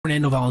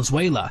Fernando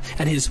Valenzuela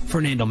and his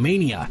Fernando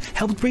Mania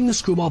helped bring the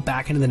Screwball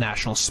back into the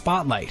national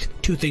spotlight.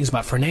 Two things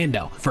about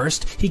Fernando.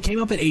 First, he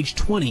came up at age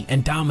 20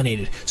 and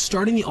dominated,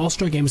 starting the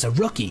All-Star game as a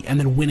rookie and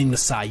then winning the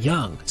Cy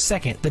Young.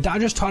 Second, the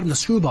Dodgers taught him the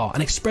Screwball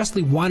and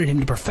expressly wanted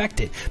him to perfect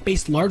it,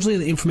 based largely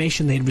on the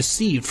information they had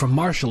received from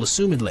Marshall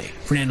assumedly.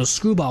 Fernando's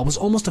Screwball was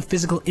almost a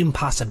physical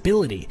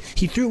impossibility.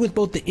 He threw it with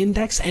both the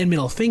index and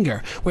middle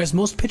finger, whereas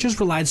most pitchers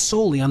relied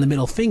solely on the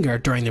middle finger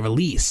during the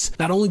release.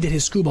 Not only did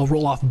his Screwball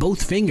roll off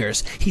both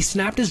fingers, he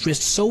snapped his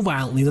wrist so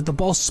violently that the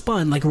ball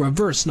spun like a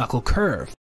reverse knuckle curve.